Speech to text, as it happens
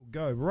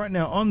Go. Right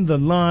now on the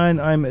line,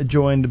 I'm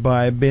joined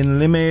by Ben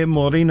Leme.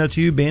 Morena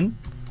to you, Ben.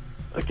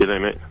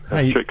 G'day, mate.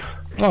 Hey. Tricks?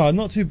 Oh,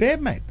 not too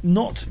bad, mate.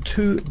 Not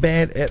too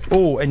bad at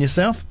all. And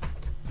yourself?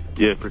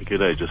 Yeah, pretty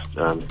good, eh? Just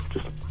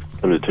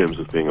under terms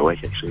of being awake,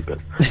 actually, but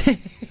it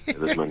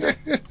is Monday.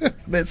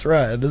 That's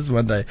right, it is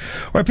Monday.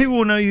 Right, people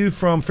will know you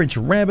from French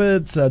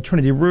Rabbits,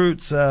 Trinity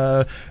Roots,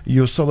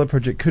 your solo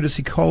project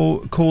Courtesy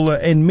Caller,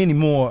 and many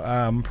more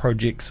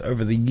projects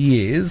over the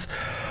years.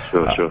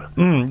 Sure.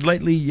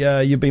 Lately,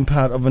 you've been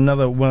part of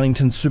another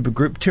Wellington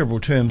supergroup, terrible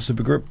term,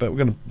 supergroup, but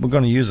we're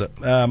going to use it.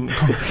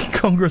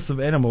 Congress of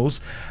Animals.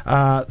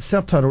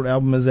 Self-titled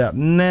album is out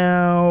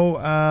now,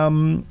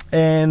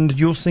 and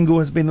your single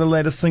has been the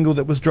latest single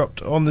that was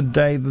dropped on the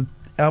day the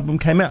album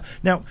came out.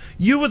 Now,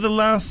 you were the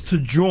last to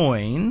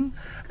join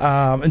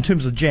in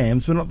terms of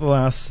jams, but not the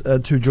last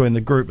to join the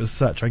group as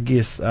such. I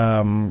guess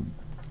another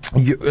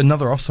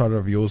offsider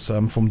of yours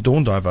from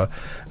Dawn Diver.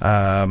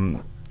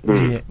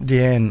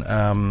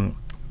 Deanne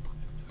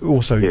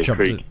also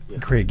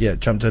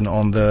jumped in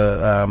on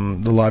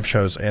the live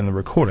shows and the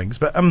recordings.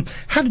 But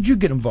how did you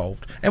get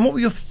involved, and what were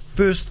your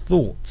first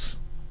thoughts?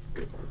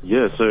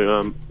 Yeah,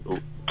 so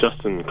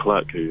Justin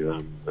Clark,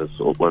 who is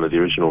one of the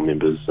original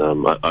members,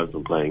 I've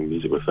been playing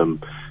music with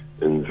him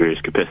in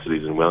various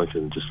capacities in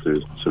Wellington, just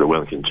through sort of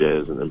Wellington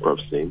jazz and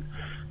improv scene.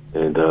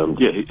 And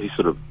he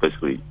sort of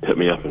basically hit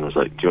me up and was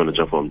like, "Do you want to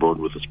jump on board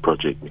with this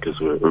project? Because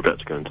we're about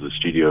to go into the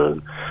studio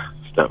and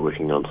start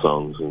working on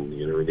songs, and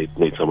we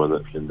need someone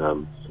that can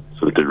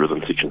sort of do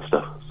rhythm section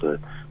stuff." So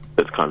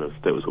that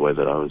was the way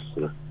that I was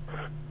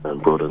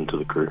brought into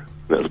the crew.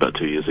 And that was about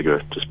 2 years ago,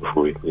 just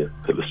before we hit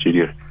the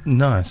studio.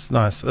 Nice.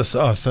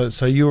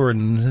 So you were a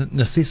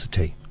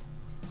necessity.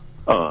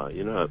 Oh,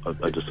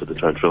 I just sort of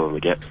try and fill in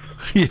the gaps.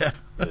 Yeah.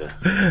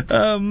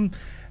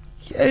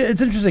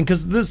 It's interesting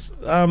because this,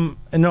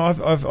 and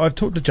I've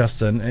talked to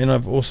Justin, and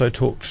I've also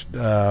talked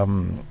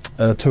to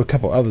a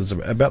couple others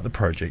about the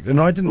project, and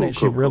I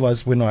didn't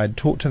realise when I had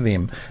talked to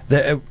them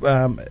that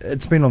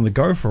it's been on the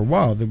go for a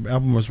while. The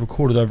album was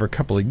recorded over a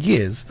couple of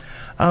years.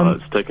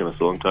 It's taken us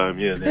a long time,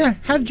 yeah. Yeah.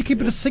 How did you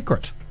keep it a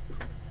secret?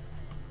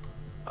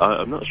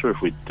 I'm not sure if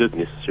we did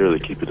necessarily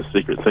keep it a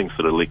secret. Things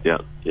sort of leaked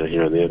out,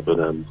 here and there, but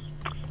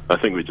I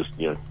think we just,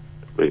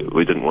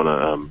 we didn't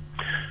want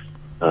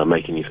to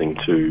make anything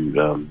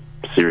too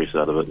serious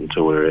out of it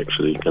until we were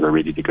actually kind of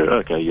ready to go.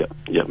 Okay,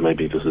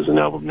 maybe this is an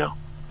album now.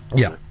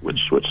 Yeah,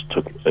 which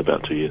took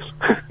about 2 years.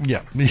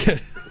 Yeah.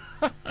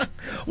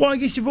 Well, I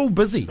guess you've all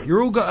busy.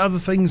 You've all got other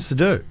things to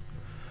do.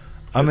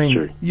 I mean,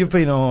 true. You've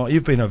been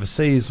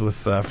overseas with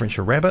French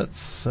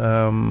Rabbits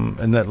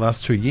in that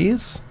last 2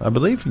 years, I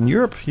believe, in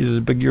Europe. You did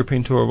a big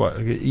European tour,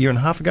 a year and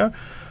a half ago?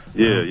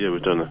 Yeah,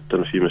 we've done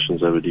a few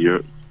missions over to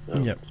Europe.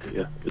 Good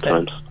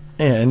times.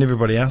 Yeah, and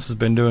everybody else has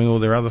been doing all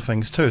their other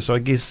things too. So I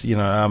guess,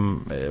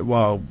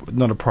 while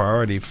not a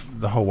priority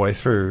the whole way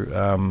through,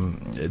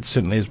 it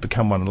certainly has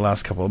become one in the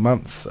last couple of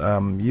months.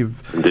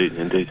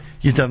 Indeed.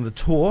 You've done the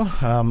tour.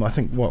 I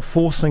think,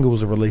 4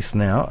 singles are released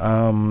now.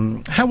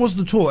 How was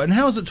the tour? And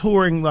how is it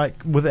touring,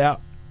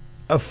 without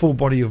a full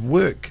body of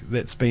work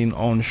that's been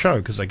on show?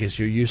 Because I guess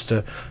you're used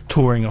to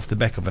touring off the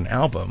back of an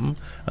album,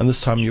 and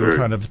this time you were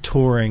kind of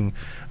touring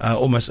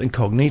almost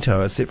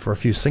incognito, except for a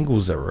few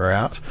singles that were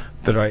out.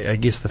 But I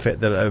guess the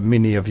fact that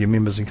many of your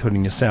members,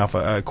 including yourself,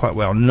 are quite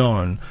well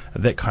known,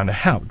 that kind of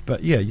helped.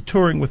 But yeah, you're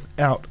touring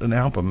without an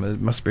album.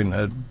 It must have been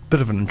a bit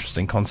of an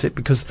interesting concept,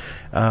 because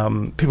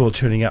people are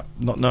turning up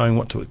not knowing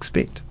what to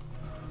expect.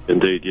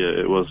 Indeed, yeah,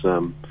 it was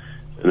an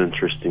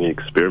interesting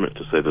experiment,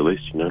 to say the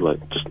least.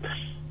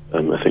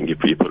 I think you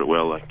put it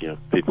well.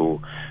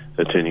 People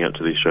are turning up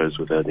to these shows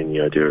without any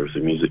idea of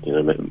the music.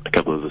 A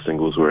couple of the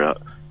singles were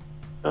out,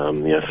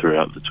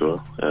 throughout the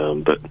tour.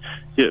 But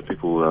yeah,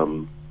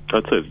 people.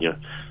 I'd say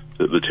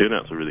the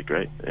turnouts are really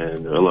great,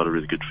 and a lot of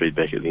really good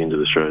feedback at the end of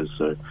the shows.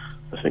 So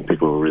I think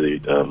people were really,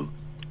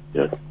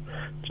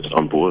 just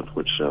on board,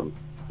 which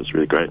was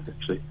really great,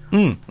 actually.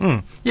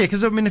 Yeah,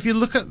 because if you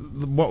look at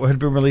what had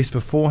been released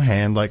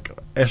beforehand, like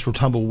Astral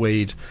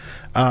Tumbleweed,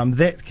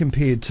 that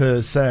compared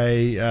to,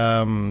 say,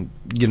 a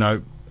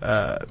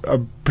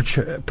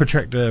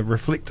projective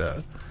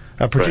reflector,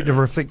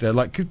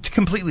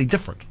 completely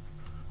different.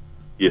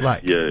 Yeah,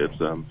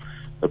 it's.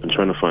 I've been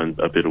trying to find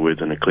a better word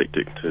than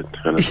eclectic to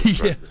kind of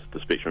describe the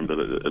spectrum, but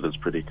it is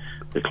pretty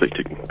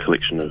eclectic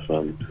collection of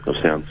sounds. For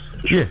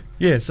sure.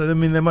 Yeah. So there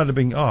might have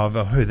been, I've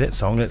heard that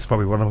song. That's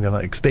probably what I'm going to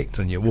expect.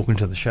 And you walk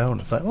into the show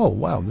and it's like, oh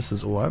wow, this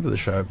is all over the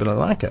show, but I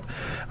like it,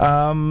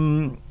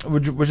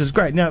 which is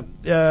great. Now,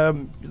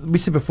 we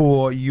said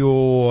before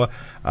your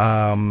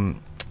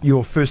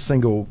first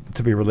single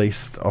to be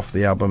released off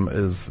the album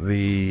is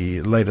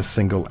the latest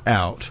single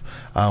out,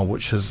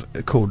 which is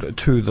called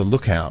To The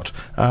Lookout.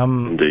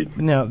 Indeed.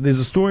 Now, there's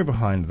a story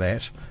behind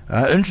that,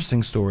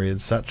 interesting story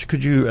as such.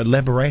 Could you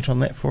elaborate on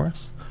that for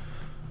us?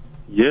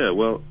 Yeah,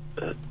 well,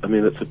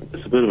 it's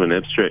a bit of an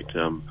abstract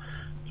kind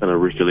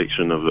of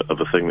recollection of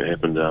a thing that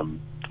happened.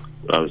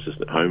 I was just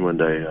at home one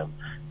day,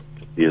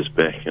 years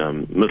back,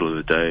 middle of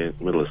the day,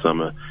 middle of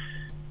summer,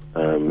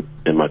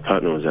 and my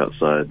partner was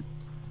outside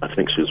I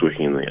think she was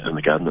working in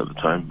the garden at the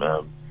time,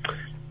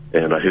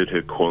 and I heard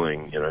her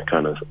calling,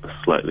 kind of a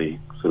slightly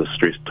sort of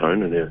stressed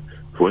tone in her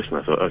voice, and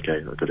I thought, okay,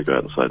 I've got to go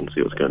outside and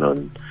see what's going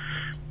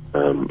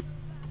on.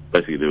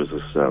 Basically, there was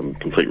this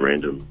complete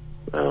random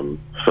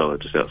fella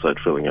just outside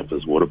filling up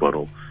his water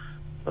bottle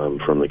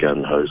from the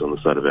garden hose on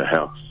the side of our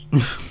house.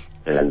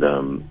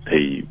 And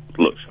he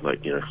looked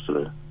like,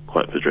 sort of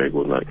quite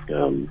bedraggled, like,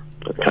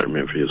 I can't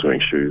remember if he was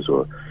wearing shoes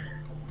or,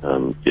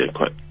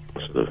 quite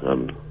sort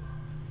of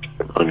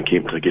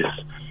unkempt, I guess.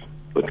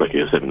 Looked like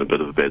he was having a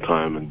bit of a bad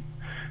time,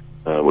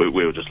 and we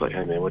were just like,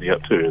 hey man, what are you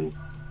up to? And,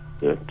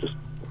 just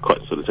quite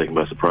sort of taken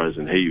by surprise,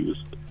 and he was,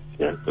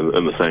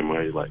 in the same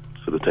way, like,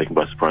 sort of taken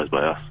by surprise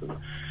by us,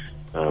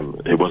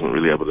 and he wasn't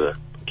really able to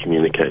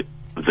communicate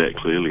that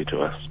clearly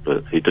to us,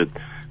 but he did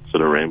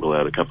sort of ramble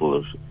out a couple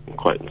of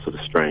quite sort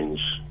of strange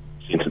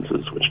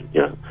sentences, which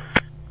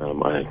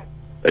I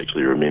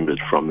actually remembered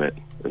from that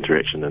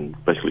interaction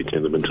and basically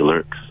turned them into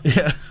lyrics.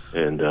 Yeah.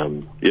 And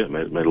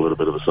made a little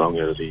bit of a song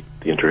out of the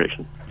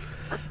interaction.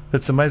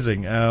 That's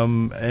amazing.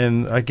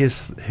 And I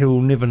guess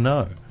he'll never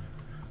know.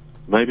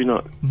 Maybe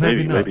not.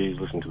 Maybe not. Maybe he's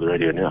listening to the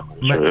radio now.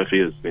 So if he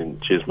is, then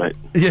cheers, mate.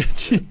 Yeah,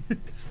 cheers.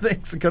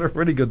 Thanks. I got a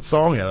really good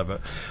song out of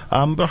it.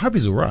 But I hope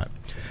he's all right.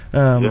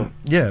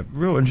 Yeah,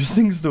 real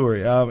interesting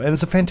story. And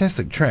it's a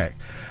fantastic track.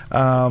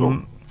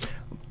 Cool.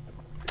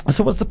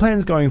 So what's the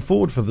plans going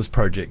forward for this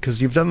project?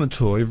 Because you've done the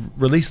tour,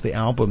 you've released the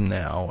album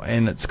now,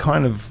 and it's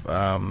kind of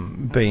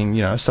been,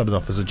 started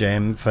off as a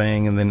jam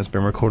thing, and then it's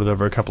been recorded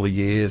over a couple of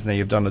years. Now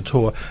you've done a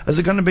tour. Is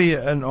it going to be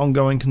an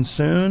ongoing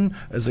concern?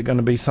 Is it going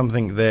to be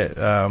something that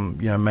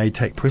may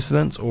take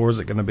precedence, or is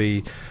it going to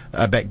be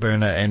a back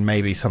burner and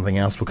maybe something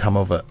else will come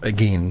of it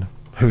again?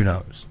 Who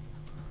knows?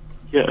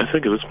 Yeah, I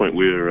think at this point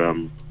we're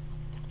going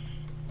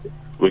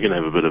to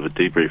have a bit of a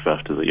debrief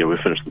after we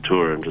finished the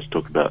tour and just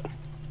talk about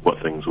what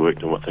things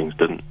worked and what things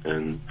didn't,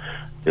 and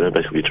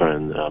basically try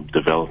and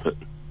develop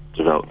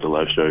the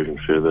live show even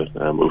further.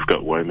 We've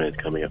got WOMAD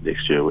coming up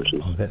next year, which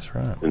is that's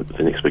right,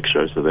 the next big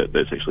show. So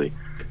that's actually,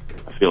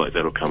 I feel like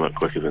that'll come up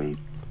quicker than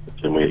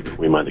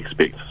we might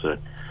expect. So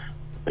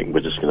I think we're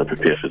just going to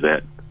prepare for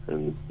that,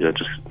 and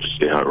just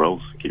see how it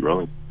rolls, keep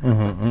rolling.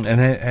 Mm-hmm. And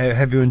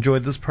have you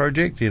enjoyed this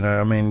project?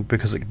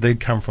 Because it did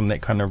come from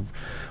that kind of,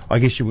 I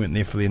guess you weren't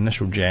there for the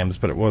initial jams,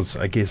 but it was,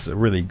 I guess, a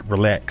really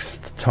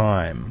relaxed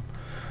time.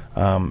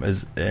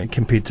 As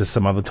compared to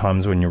some other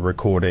times when you're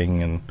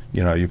recording and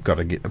you've got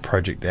to get the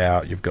project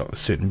out, you've got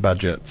certain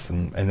budgets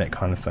and that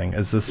kind of thing.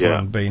 Has this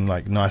one been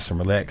like nice and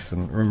relaxed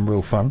and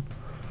real fun?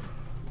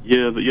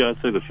 Yeah,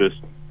 I'd say the first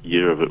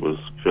year of it was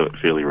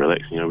fairly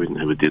relaxed. We didn't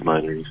have a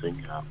deadline or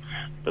anything,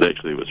 but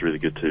actually it was really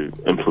good to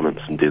implement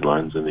some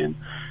deadlines and then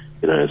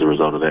as a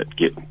result of that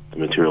get the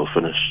material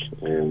finished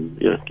and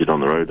get on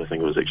the road. I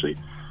think it was actually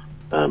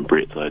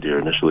Brett's idea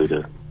initially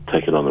to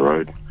take it on the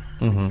road.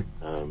 Mm-hmm.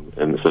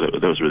 And so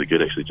that was really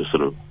good, actually, just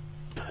sort of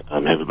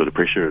have a bit of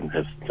pressure and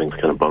have things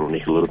kind of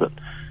bottleneck a little bit.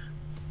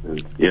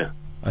 And, yeah.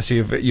 I see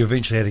you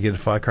eventually had to get a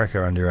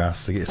firecracker under your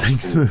ass to get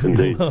things moving.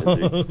 Indeed.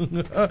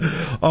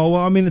 Oh,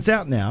 well, it's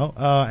out now,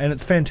 and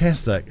it's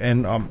fantastic.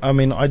 And,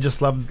 I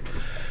just love...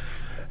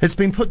 It's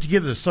been put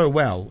together so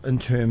well in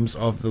terms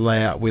of the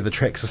layout where the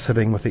tracks are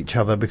sitting with each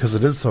other because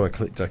it is so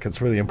eclectic. It's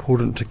really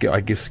important to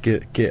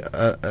get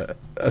a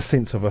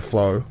sense of a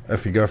flow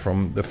if you go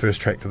from the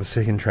first track to the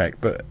second track.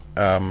 But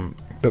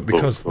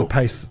because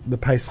the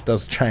pace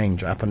does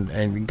change up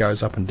and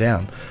goes up and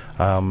down,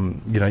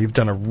 you've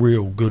done a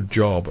real good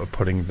job of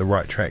putting the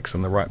right tracks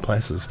in the right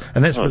places,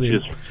 and that's really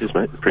cheers,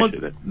 mate.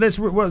 Appreciate that. That's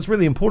it's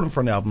really important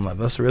for an album like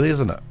this, really,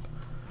 isn't it?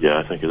 Yeah,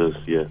 I think it is.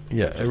 Yeah.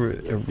 Yeah, it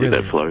really,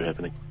 that flow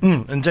happening.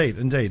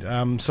 Indeed.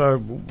 So,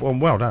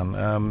 well done.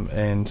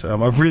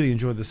 I've really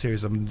enjoyed the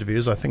series of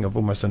interviews. I think I've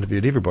almost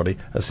interviewed everybody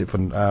except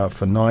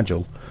for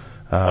Nigel.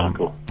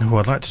 Cool. Who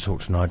I'd like to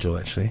talk to Nigel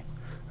actually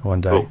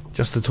one day, cool.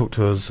 Just to talk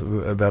to us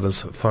about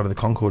his Flight of the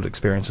Conchord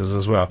experiences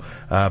as well.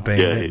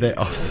 That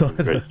offside.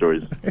 Great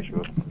stories. For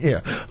sure. Yeah,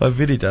 I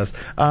bet he does.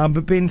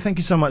 But Ben, thank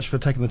you so much for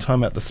taking the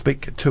time out to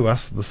speak to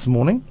us this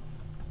morning.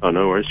 Oh,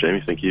 no worries,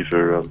 Jamie. Thank you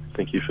for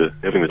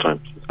having the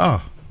time.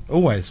 Oh,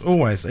 always,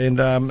 and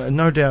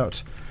no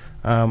doubt.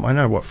 I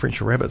know what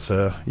French Rabbits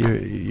are.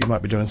 You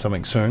might be doing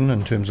something soon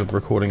in terms of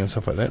recording and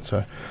stuff like that.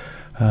 So,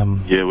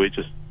 yeah, we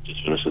just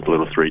finished a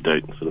little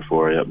 3-date sort of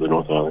foray up the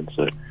North Island.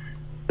 So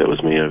that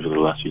was me over the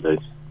last few days.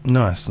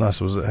 Nice.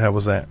 How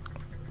was that?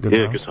 Good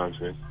times? Good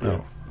times, man. Yeah.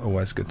 Oh.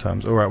 Always good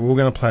times. All right, well, we're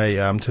going to play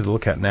To the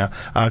Lookout now.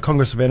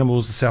 Congress of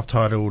Animals, the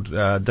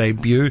self-titled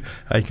debut.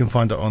 You can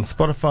find it on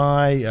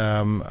Spotify,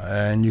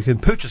 and you can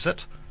purchase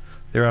it.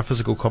 There are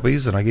physical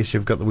copies, and I guess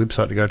you've got the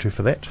website to go to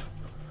for that.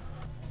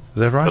 Is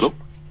that right?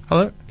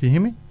 Hello? Can you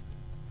hear me?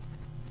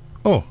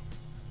 Oh,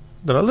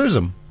 did I lose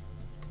him?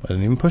 I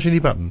didn't even push any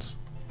buttons.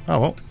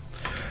 Oh,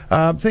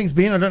 well. Thanks,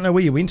 Ben. I don't know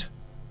where you went,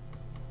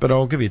 but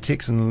I'll give you a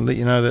text and let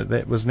you know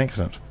that was an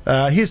accident.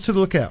 Here's To the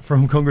Lookout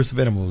from Congress of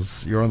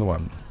Animals. You're on the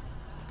one.